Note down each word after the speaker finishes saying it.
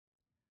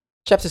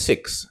Chapter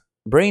 6,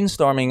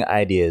 Brainstorming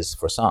Ideas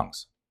for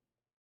Songs.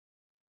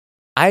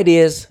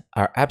 Ideas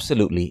are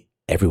absolutely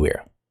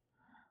everywhere.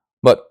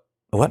 But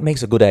what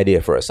makes a good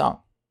idea for a song?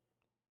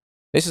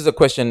 This is a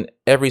question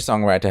every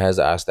songwriter has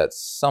asked at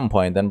some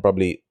point and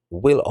probably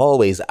will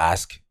always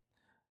ask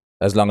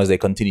as long as they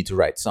continue to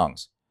write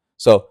songs.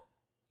 So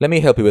let me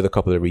help you with a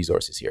couple of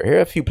resources here. Here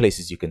are a few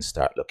places you can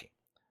start looking.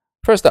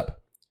 First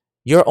up,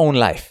 your own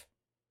life.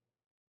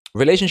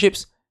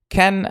 Relationships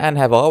can and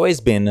have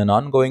always been an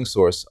ongoing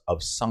source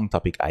of song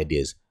topic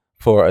ideas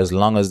for as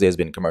long as there's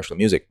been commercial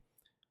music.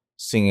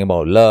 Singing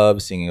about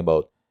love, singing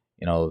about,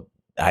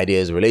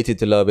 ideas related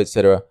to love,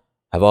 etc.,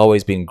 have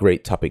always been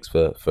great topics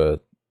for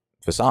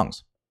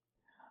songs.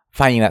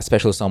 Finding that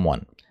special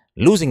someone,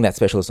 losing that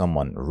special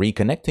someone,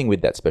 reconnecting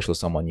with that special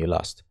someone you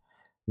lost.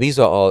 These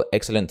are all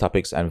excellent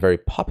topics and very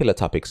popular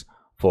topics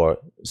for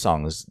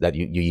songs that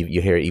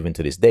you hear even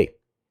to this day.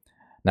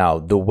 Now,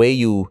 the way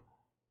you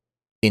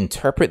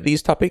interpret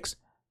these topics,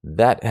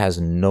 that has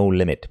no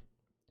limit.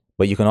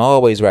 But you can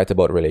always write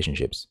about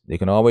relationships. You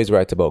can always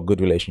write about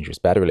good relationships,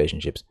 bad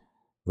relationships,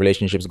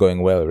 relationships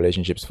going well,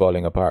 relationships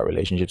falling apart,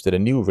 relationships that are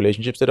new,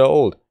 relationships that are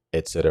old,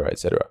 etc.,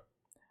 etc.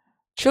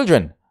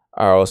 Children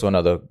are also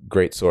another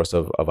great source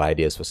of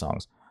ideas for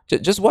songs.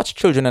 Just watch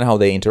children and how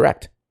they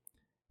interact.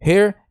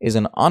 Here is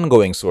an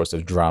ongoing source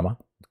of drama,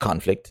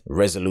 conflict,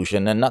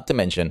 resolution, and not to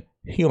mention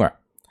humor.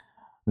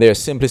 Their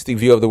simplistic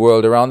view of the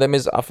world around them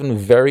is often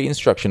very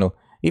instructional,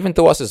 even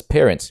to us as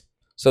parents.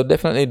 So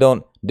definitely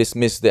don't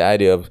dismiss the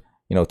idea of,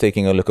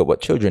 taking a look at what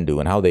children do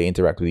and how they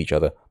interact with each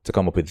other to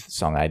come up with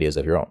song ideas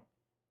of your own.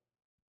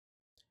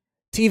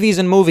 TVs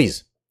and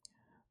movies.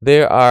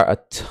 There are a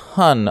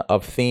ton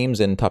of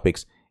themes and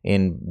topics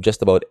in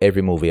just about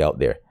every movie out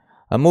there.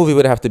 A movie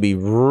would have to be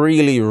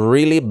really,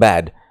 really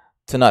bad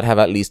to not have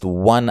at least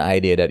one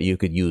idea that you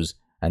could use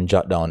and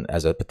jot down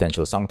as a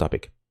potential song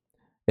topic.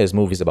 There's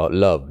movies about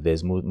love.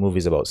 There's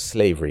movies about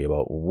slavery,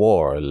 about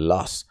war,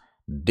 loss,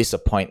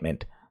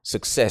 disappointment,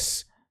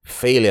 success,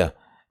 failure,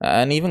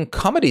 and even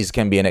comedies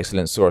can be an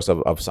excellent source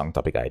of song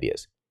topic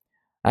ideas.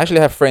 I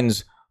actually have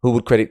friends who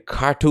would credit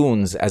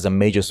cartoons as a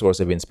major source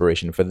of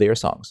inspiration for their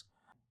songs.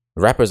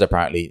 Rappers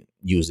apparently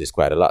use this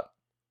quite a lot.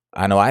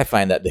 I know I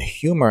find that the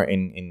humor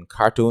in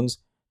cartoons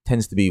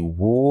tends to be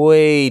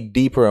way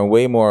deeper and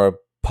way more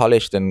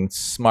polished and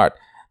smart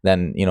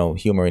than,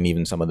 humor in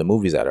even some of the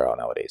movies that are out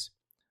nowadays.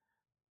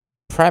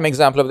 Prime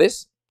example of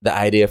this, the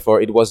idea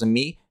for It Wasn't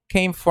Me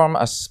came from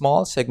a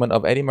small segment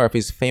of Eddie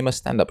Murphy's famous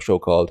stand-up show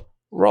called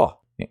Raw.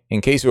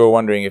 In case you were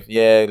wondering if,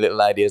 little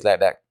ideas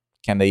like that,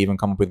 can they even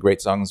come up with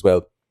great songs?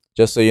 Well,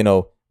 just so you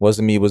know,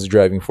 Wasn't Me was the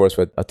driving force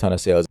for a ton of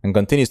sales and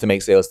continues to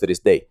make sales to this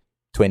day,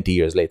 20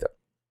 years later.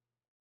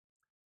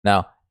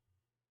 Now,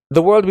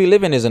 the world we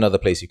live in is another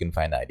place you can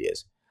find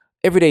ideas.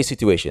 Everyday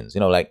situations,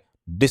 like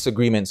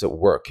disagreements at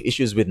work,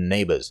 issues with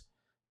neighbors,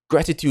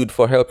 gratitude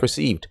for help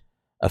received,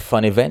 a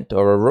fun event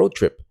or a road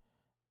trip.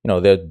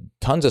 There are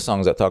tons of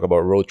songs that talk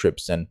about road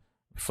trips and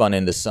fun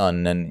in the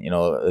sun and,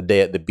 a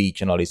day at the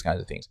beach and all these kinds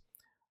of things.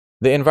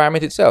 The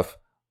environment itself,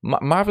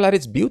 marvel at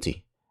its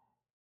beauty.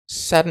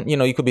 Saddened,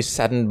 you could be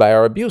saddened by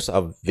our abuse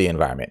of the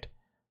environment.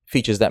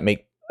 Features that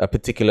make a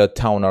particular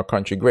town or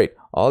country great.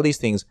 All these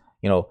things,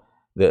 a lot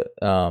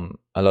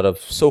of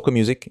soca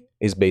music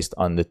is based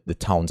on the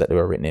towns that they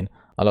were written in.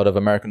 A lot of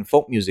American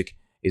folk music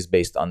is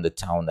based on the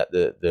town that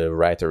the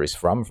writer is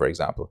from, for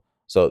example.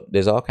 So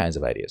there's all kinds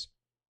of ideas.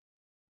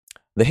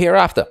 The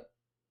hereafter.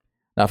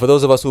 Now, for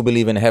those of us who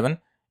believe in heaven,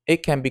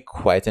 it can be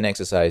quite an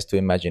exercise to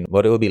imagine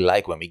what it will be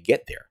like when we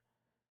get there.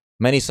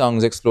 Many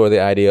songs explore the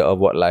idea of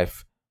what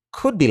life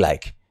could be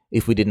like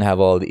if we didn't have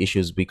all the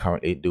issues we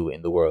currently do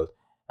in the world,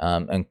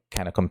 and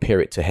kind of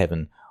compare it to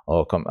heaven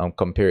or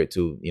compare it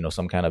to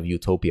some kind of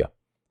utopia.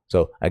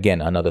 So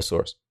again, another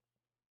source.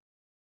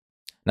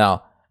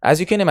 Now, as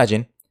you can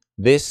imagine,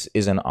 this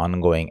is an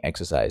ongoing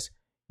exercise.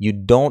 You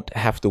don't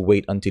have to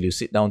wait until you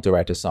sit down to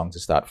write a song to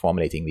start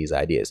formulating these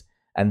ideas.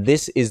 And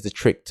this is the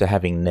trick to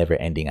having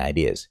never-ending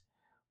ideas.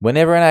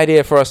 Whenever an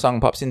idea for a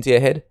song pops into your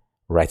head,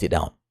 write it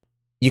down.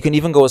 You can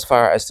even go as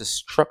far as to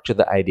structure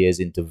the ideas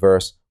into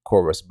verse,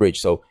 chorus,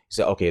 bridge. So you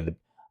say, okay,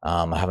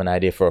 I have an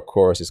idea for a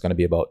chorus. It's going to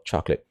be about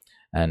chocolate.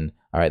 And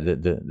all right,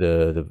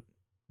 the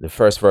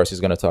first verse is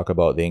going to talk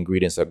about the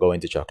ingredients that go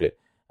into chocolate.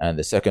 And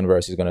the second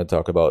verse is going to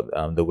talk about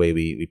the way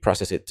we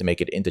process it to make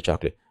it into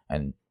chocolate.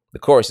 And the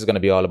chorus is going to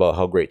be all about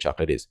how great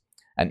chocolate is.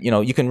 And,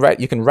 you can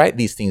write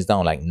these things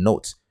down like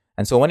notes.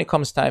 And so when it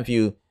comes time for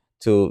you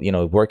to,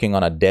 working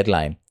on a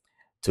deadline,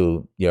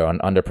 you're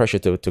under pressure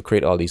to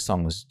create all these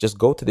songs, just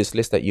go to this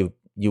list that you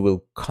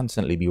will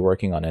constantly be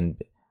working on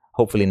and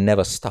hopefully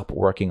never stop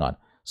working on.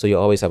 So you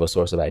always have a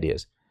source of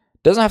ideas.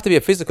 Doesn't have to be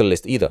a physical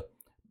list either.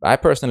 I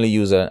personally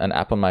use an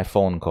app on my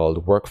phone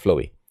called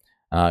Workflowy.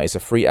 It's a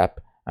free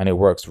app and it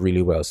works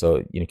really well.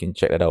 So you can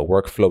check that out,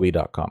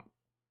 workflowy.com.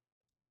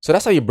 So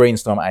that's how you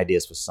brainstorm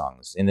ideas for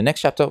songs. In the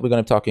next chapter, we're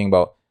going to be talking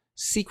about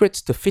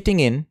secrets to fitting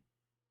in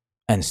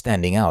and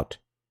standing out.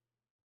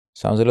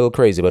 Sounds a little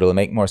crazy, but it'll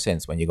make more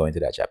sense when you go into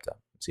that chapter.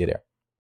 See you there.